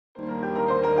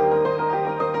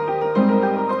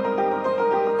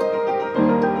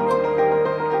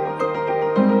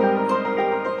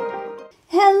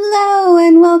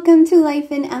Welcome to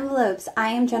Life in Envelopes.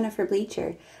 I am Jennifer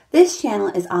Bleacher. This channel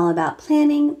is all about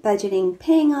planning, budgeting,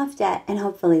 paying off debt, and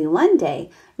hopefully one day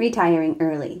retiring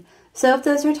early. So if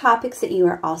those are topics that you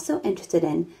are also interested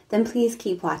in, then please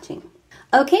keep watching.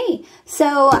 Okay,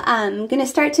 so I'm going to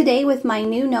start today with my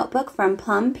new notebook from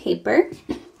Plum paper.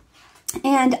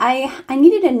 And I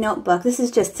needed a notebook. This is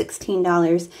just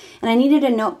 $16, and I needed a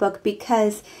notebook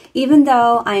because even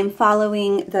though I'm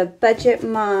following the Budget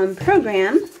Mom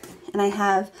program, and I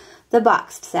have the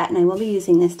boxed set, and I will be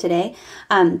using this today,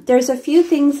 there's a few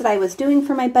things that I was doing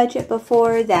for my budget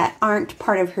before that aren't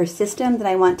part of her system that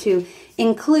I want to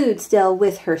include still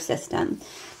with her system.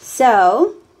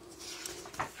 So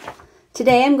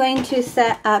today I'm going to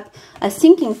set up a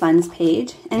sinking funds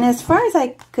page, and as far as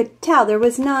I could tell, there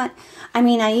was not,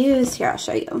 I used, here I'll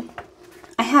show you.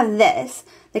 I have this,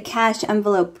 the cash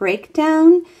envelope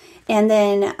breakdown, and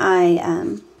then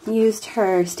I used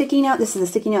her sticky note. This is a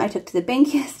sticky note I took to the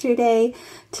bank yesterday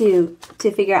to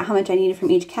figure out how much I needed from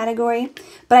each category.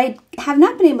 But I have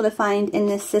not been able to find in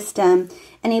this system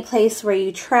any place where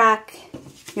you track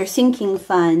your sinking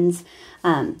funds.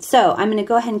 So I'm going to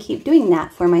go ahead and keep doing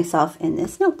that for myself in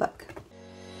this notebook.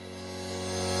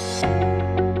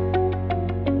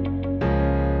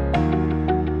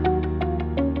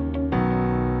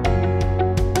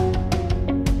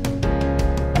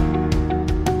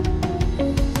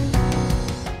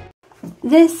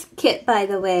 This kit, by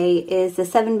the way, is the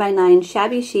 7x9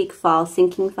 Shabby Chic Fall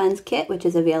Sinking Funds Kit, which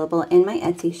is available in my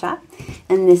Etsy shop.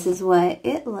 And this is what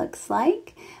it looks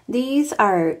like. These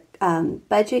are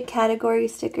budget category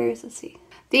stickers. Let's see.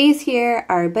 These here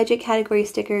are budget category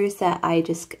stickers that I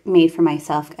just made for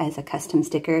myself as a custom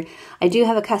sticker. I do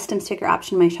have a custom sticker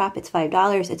option in my shop. It's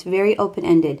 $5. It's very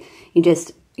open-ended. You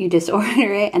just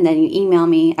order it, and then you email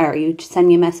me, or you send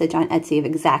me a message on Etsy of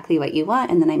exactly what you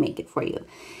want, and then I make it for you.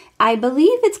 I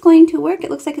believe it's going to work.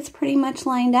 It looks like it's pretty much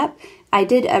lined up. I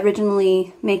did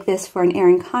originally make this for an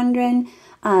Erin Condren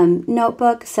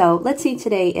notebook, so let's see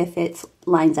today if it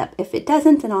lines up. If it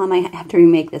doesn't, then I might have to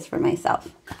remake this for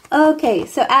myself. Okay,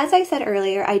 so as I said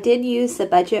earlier, I did use the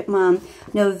Budget Mom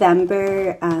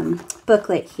November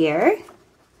booklet here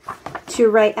to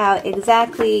write out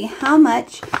exactly how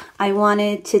much I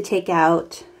wanted to take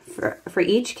out for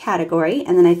each category,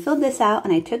 and then I filled this out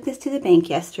and I took this to the bank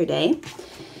yesterday.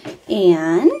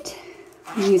 And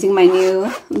I'm using my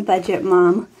new Budget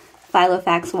Mom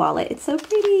Filofax wallet. It's so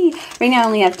pretty. Right now I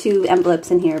only have 2 envelopes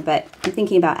in here, but I'm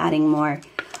thinking about adding more.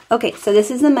 Okay, so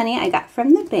this is the money I got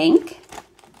from the bank.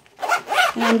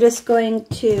 And I'm just going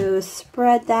to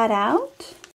spread that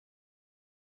out.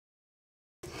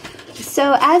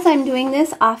 So as I'm doing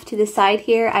this, off to the side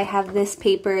here, I have this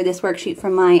paper, this worksheet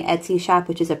from my Etsy shop,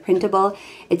 which is a printable.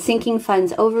 It's Sinking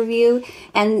Funds Overview,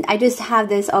 and I just have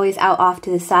this always out off to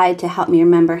the side to help me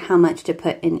remember how much to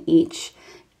put in each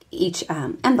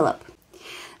envelope.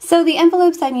 So the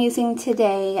envelopes I'm using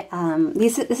today,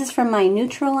 this is from my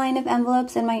neutral line of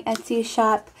envelopes in my Etsy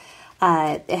shop.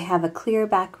 They have a clear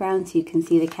background so you can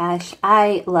see the cash.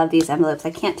 I love these envelopes.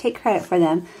 I can't take credit for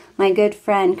them. My good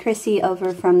friend Chrissy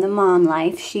over from the Mom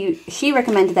Life, she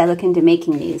recommended I look into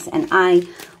making these, and I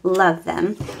love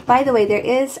them. By the way, there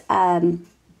is a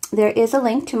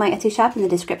link to my Etsy shop in the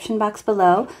description box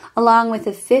below, along with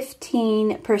a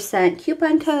 15%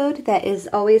 coupon code that is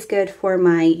always good for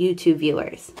my YouTube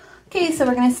viewers. Okay, so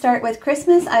we're going to start with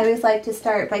Christmas. I always like to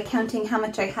start by counting how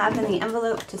much I have in the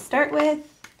envelope to start with.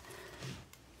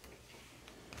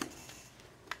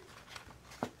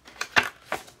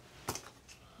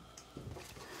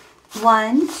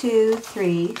 One, two,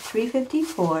 three,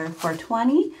 354,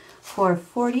 420,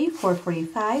 440,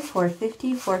 445,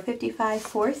 450, 455,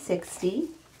 460.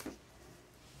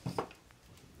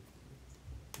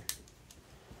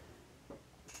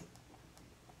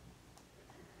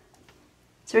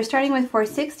 So we're starting with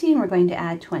 460 and we're going to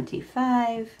add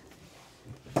 25.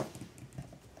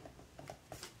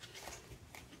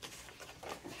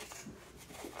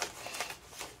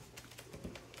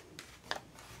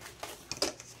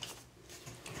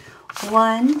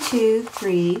 One, two,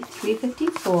 three,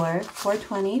 354,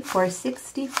 420,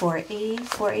 460, 480,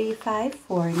 485,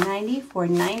 490,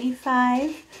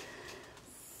 495,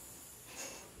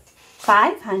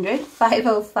 500,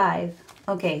 505.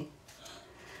 Okay,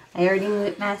 I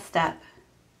already messed up.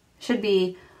 Should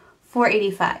be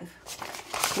 485.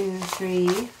 2, 3,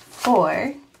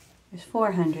 4. There's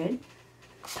 400.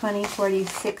 20, 40,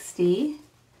 60,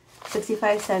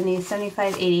 65, 70,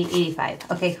 75, 80,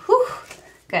 85. Okay, whew,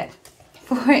 good.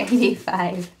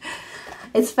 485.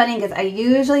 It's funny because I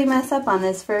usually mess up on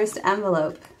this first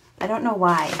envelope. I don't know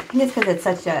why. I think it's because it's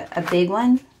such a big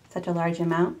one, such a large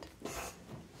amount.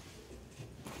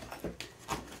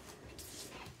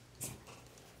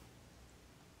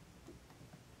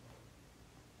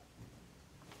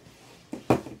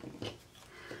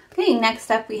 Okay, next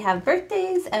up we have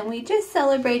birthdays, and we just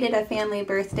celebrated a family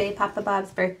birthday, Papa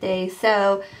Bob's birthday.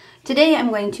 So today I'm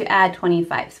going to add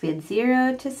 25. So we had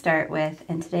 0 to start with,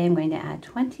 and today I'm going to add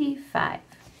 25.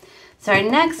 So our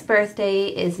next birthday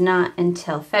is not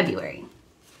until February,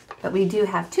 but we do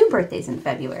have 2 birthdays in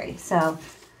February. So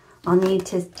I'll need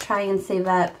to try and save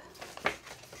up.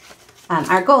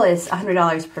 Our goal is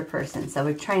 $100 per person, so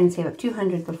we're trying to save up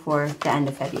 $200 before the end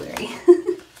of February.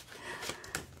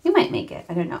 You might make it,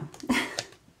 I don't know.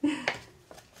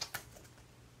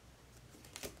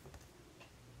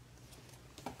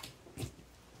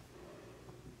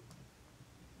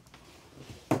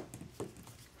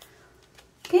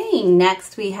 Okay,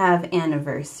 next we have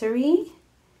anniversary.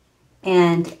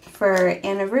 And for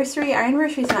anniversary, our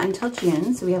anniversary is not until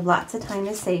June, so we have lots of time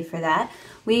to save for that.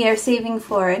 We are saving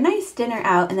for a nice dinner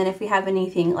out, and then if we have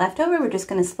anything left over, we're just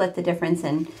going to split the difference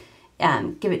and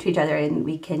give it to each other, and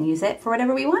we can use it for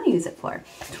whatever we want to use it for.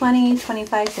 20,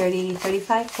 25, 30,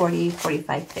 35, 40,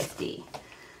 45, 50.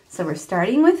 So we're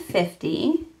starting with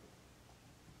 50.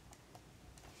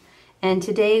 And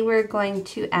today we're going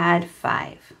to add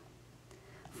 5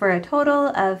 for a total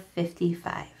of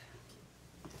 55.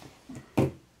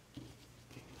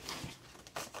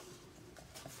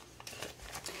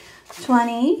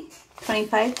 $20, $25,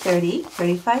 $30,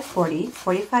 $35, $40,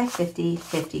 $45, $50,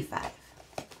 $55.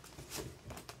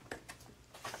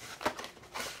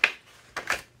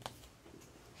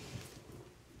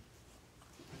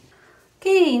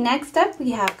 Okay, next up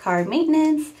we have car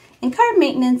maintenance. And car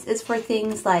maintenance is for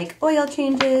things like oil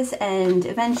changes and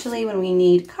eventually when we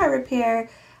need car repair,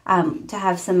 to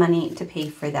have some money to pay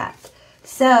for that.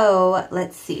 So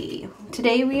let's see.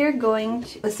 Today we are going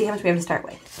to, let's see how much we have to start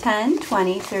with. 10,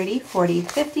 20, 30, 40,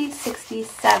 50, 60,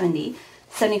 70,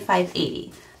 75,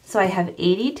 80. So I have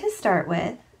 80 to start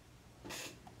with.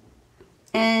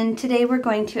 And today we're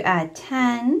going to add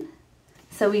 10.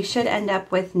 So we should end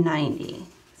up with 90.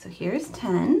 So here's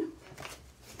 10.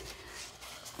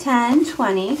 10,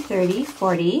 20, 30,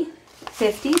 40,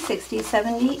 50, 60,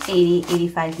 70, 80,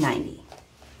 85, 90.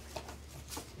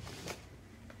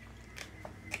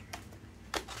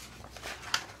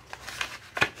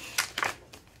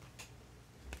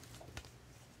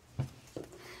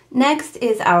 Next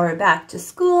is our back to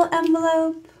school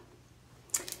envelope.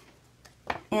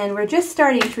 And we're just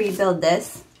starting to rebuild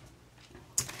this.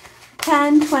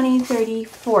 10, 20, 30,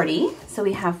 40. So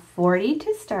we have 40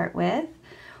 to start with.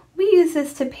 We use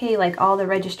this to pay like all the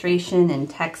registration and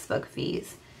textbook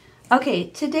fees. Okay,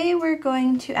 today we're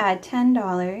going to add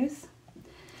 $10.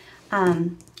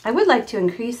 I would like to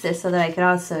increase this so that I could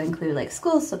also include like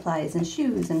school supplies and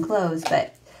shoes and clothes,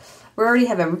 but we already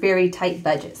have a very tight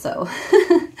budget, so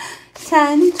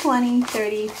 10, 20,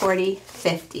 30, 40,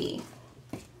 50.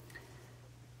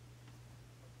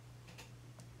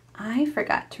 I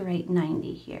forgot to write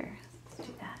 90 here. Let's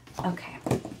do that. Okay.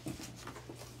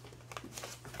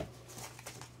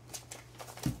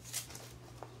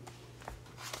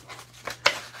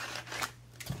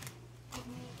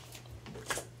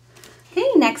 Okay,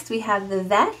 next we have the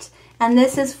vet, and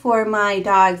this is for my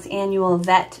dog's annual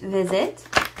vet visit,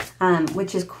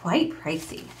 which is quite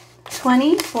pricey.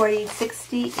 20, 40,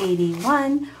 60,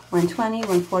 81, 120,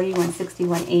 140, 160,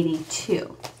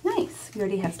 182. Nice. We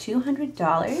already have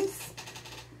 $200.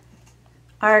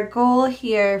 Our goal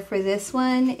here for this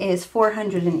one is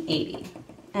 480.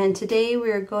 And today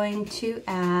we're going to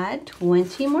add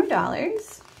 20 more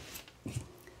dollars.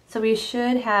 So we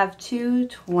should have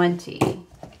 220.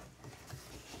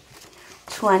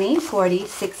 20, 40,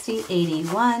 60,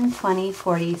 81, 20,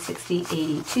 40, 60,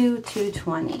 82,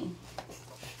 220.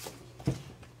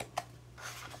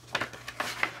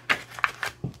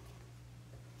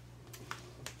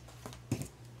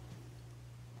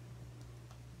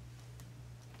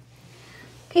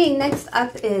 Okay, next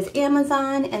up is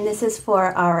Amazon, and this is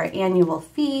for our annual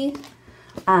fee.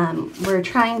 We're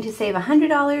trying to save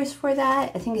 $100 for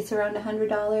that. I think it's around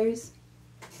 $100.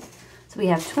 So we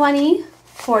have 20,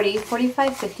 40,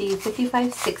 45, 50,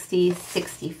 55, 60,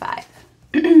 65.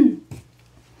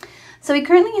 So we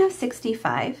currently have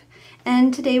 65,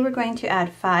 and today we're going to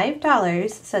add $5,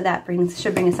 so that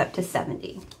should bring us up to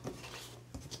 70.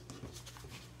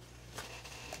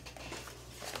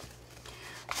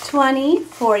 $20,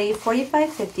 $40, $45,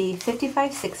 $50, $55,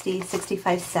 $60,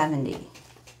 $65, $70.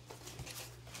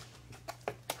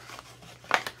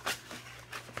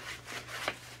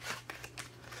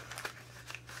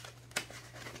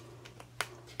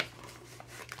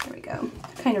 There we go.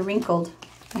 Kind of wrinkled.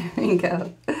 There we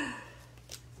go.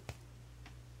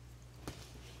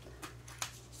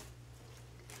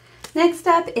 Next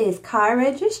up is car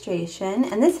registration,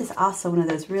 and this is also one of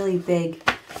those really big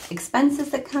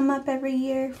expenses that come up every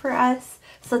year for us.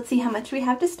 So let's see how much we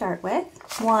have to start with.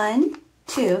 1,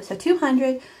 2, so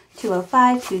 200,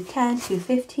 205, 210,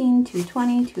 215,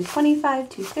 220, 225,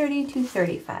 230,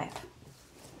 235.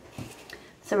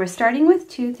 So we're starting with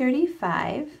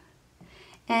 235,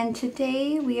 and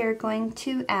today we are going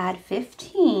to add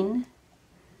 15.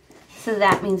 So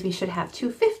that means we should have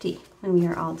 250 when we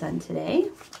are all done today.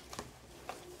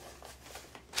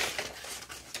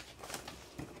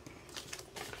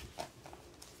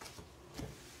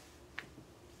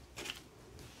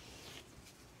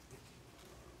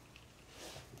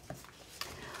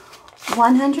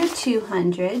 $100,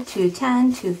 $200,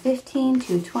 $210, $215,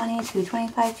 $220,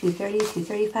 $225, $230,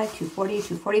 $235,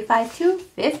 $240, $245,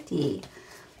 $250.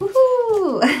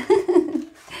 Woohoo!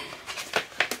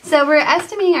 So we're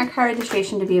estimating our car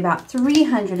registration to be about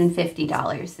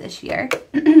 $350 this year.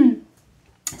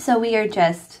 So we are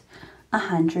just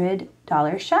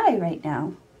 $100 shy right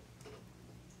now.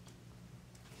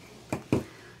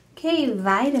 Okay,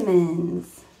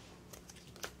 vitamins.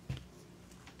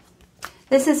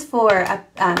 This is for a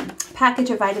package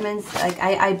of vitamins. Like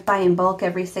I buy in bulk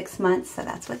every 6 months, so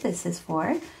that's what this is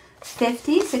for.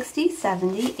 50, 60,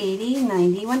 70, 80,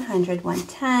 90, 100,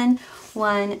 110,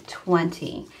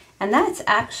 120. And that's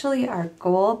actually our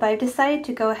goal, but I've decided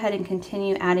to go ahead and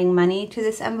continue adding money to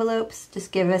this envelopes,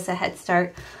 just give us a head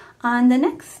start on the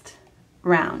next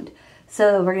round.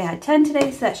 So we're gonna add 10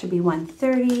 today, so that should be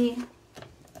 130.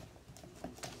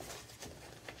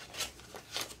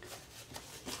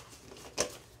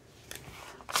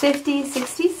 $50,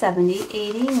 $60, $70,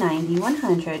 $80, $90,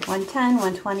 $100, $110,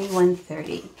 $120,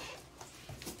 $130.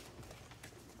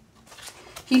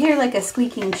 If you hear like a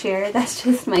squeaking chair, that's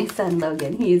just my son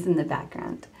Logan. He's in the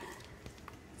background.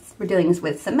 We're dealing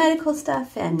with some medical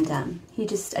stuff, and I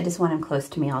just want him close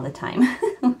to me all the time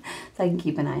so I can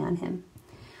keep an eye on him.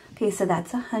 Okay, so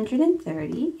that's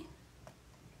 130.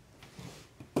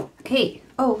 Okay,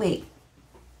 oh wait.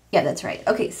 Yeah, that's right.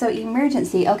 Okay, so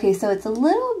emergency. Okay, so it's a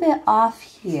little bit off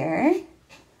here.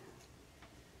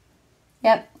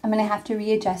 Yep, I'm gonna have to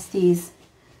readjust these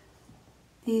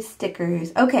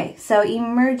stickers. Okay, so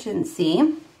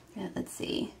emergency. Yeah, let's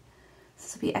see.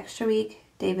 This will be extra week,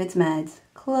 David's meds,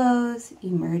 close,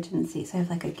 emergency. So I have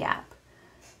like a gap.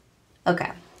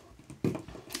 Okay.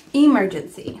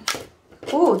 Emergency.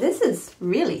 Oh, this is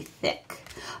really thick.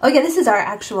 Oh yeah, this is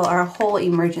our whole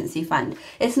emergency fund.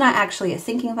 It's not actually a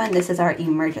sinking fund, this is our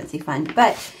emergency fund,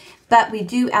 but we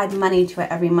do add money to it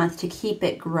every month to keep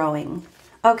it growing.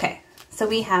 Okay, so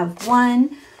we have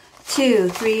 1, 2,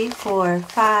 3, 4,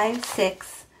 5,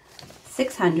 6,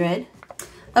 600.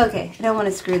 Okay, I don't want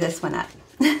to screw this one up.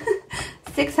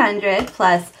 600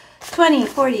 plus 20,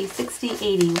 40, 60,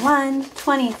 81,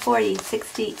 20, 40,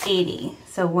 60, 80.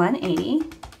 So 180.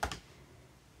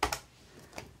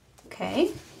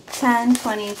 Okay, 10,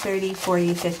 20, 30,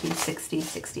 40, 50, 60,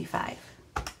 65.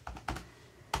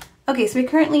 Okay, so we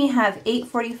currently have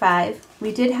 845.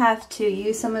 We did have to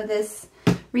use some of this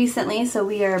recently, so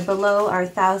we are below our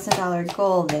 $1,000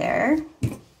 goal there.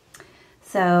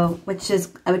 So, which is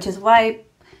why,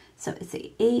 so it's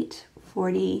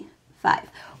 845,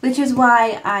 which is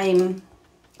why I'm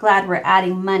glad we're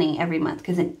adding money every month,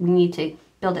 because we need to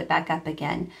build it back up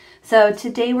again. So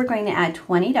today we're going to add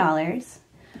 $20.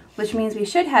 Which means we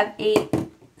should have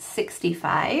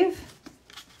 865.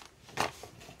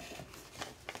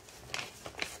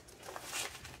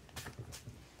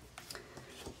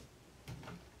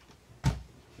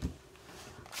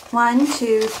 One,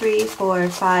 2, 3, 4,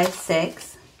 5,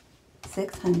 6,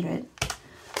 600.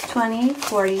 20,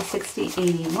 40, 60,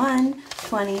 81,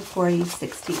 20, 40,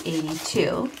 60,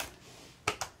 82.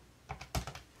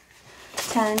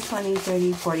 10, 20,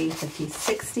 30, 40, 50,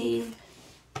 60.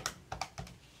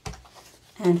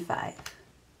 And 5.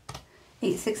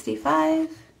 865.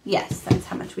 Yes, that's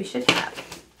how much we should have.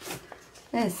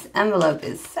 This envelope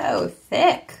is so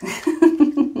thick.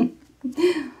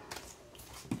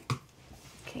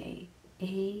 Okay,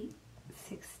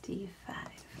 865.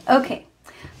 Okay,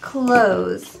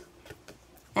 close.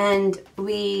 And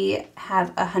we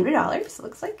have $100,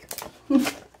 looks like.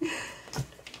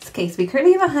 Okay, so we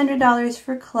currently have $100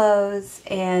 for close,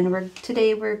 and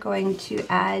today we're going to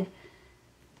add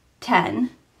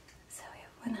 10. So we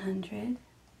have 100.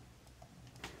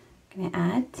 I'm going to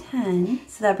add 10.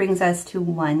 So that brings us to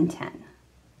 110.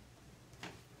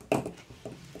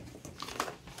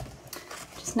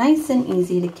 Just nice and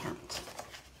easy to count.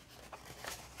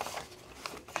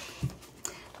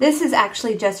 This is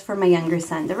actually just for my younger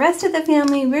son. The rest of the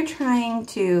family, we're trying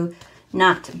to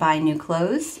not buy new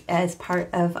clothes as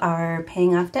part of our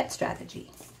paying off debt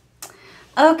strategy.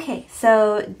 Okay,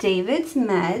 so David's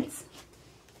meds.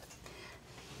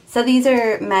 So these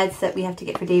are meds that we have to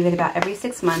get for David about every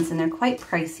 6 months, and they're quite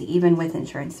pricey. Even with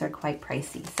insurance, they're quite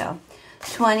pricey. So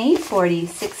 20, 40,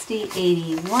 60,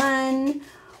 81,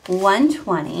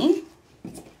 120.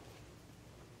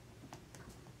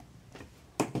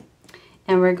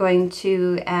 And we're going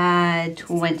to add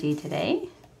 20 today,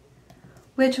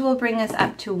 which will bring us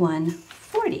up to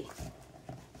 140.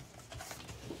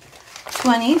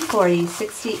 20, 40,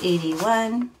 60,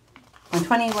 81,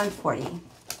 120, 140.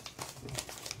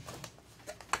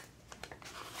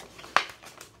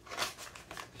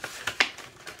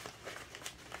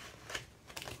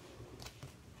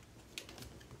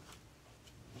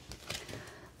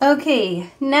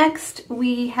 Okay, next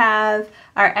we have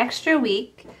our extra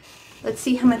week. Let's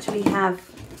see how much we have.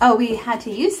 Oh, we had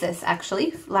to use this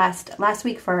actually last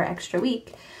week for our extra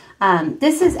week.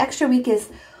 This is extra week is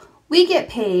we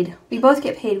both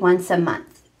get paid once a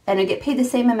month, and we get paid the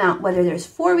same amount whether there's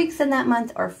 4 weeks in that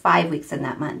month or 5 weeks in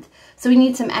that month. So we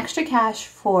need some extra cash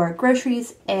for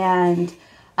groceries and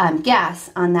gas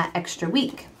on that extra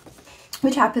week,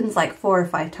 which happens like 4 or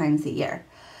 5 times a year.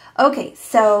 Okay,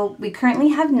 so we currently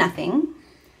have nothing,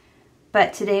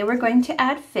 but today we're going to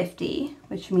add 50,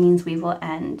 which means we will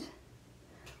end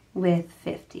with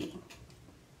 50.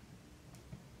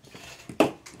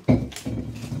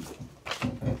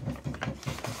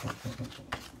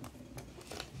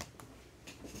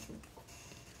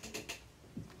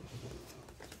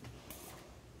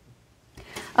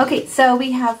 Okay, so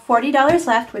we have $40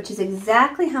 left, which is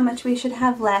exactly how much we should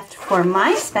have left for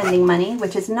my spending money,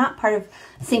 which is not part of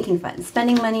sinking funds.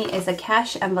 Spending money is a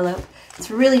cash envelope. It's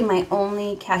really my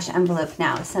only cash envelope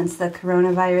now. Since the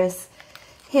coronavirus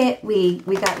hit, we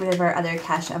got rid of our other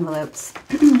cash envelopes.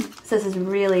 So this is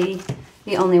really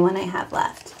the only one I have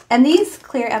left. And these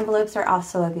clear envelopes are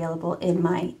also available in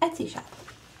my Etsy shop.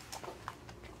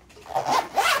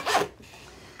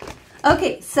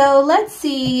 Okay, so let's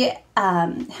see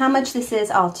how much this is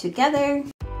all together.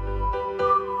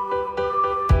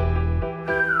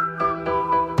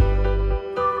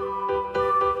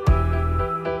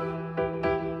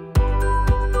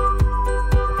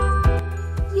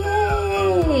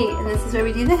 Yay! And this is where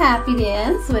we do the happy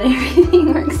dance when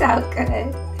everything works out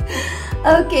good.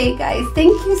 Okay, guys,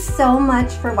 thank you so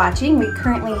much for watching. We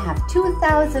currently have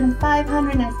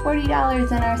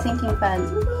 $2,540 in our sinking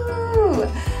funds. Woo!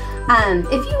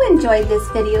 If you enjoyed this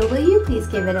video, will you please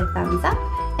give it a thumbs up?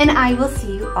 And I will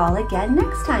see you all again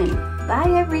next time.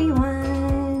 Bye,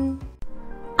 everyone.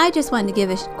 I just wanted to give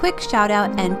a quick shout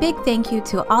out and big thank you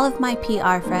to all of my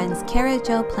PR friends, Cara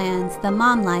Jo Plans, The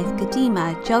Mom Life,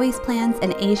 Quedema, JoeysPlans,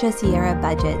 and Asia Sierra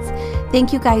Budgets.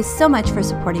 Thank you guys so much for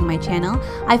supporting my channel.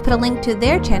 I've put a link to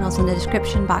their channels in the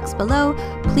description box below.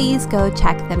 Please go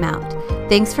check them out.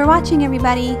 Thanks for watching,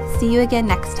 everybody. See you again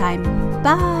next time.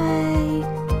 Bye.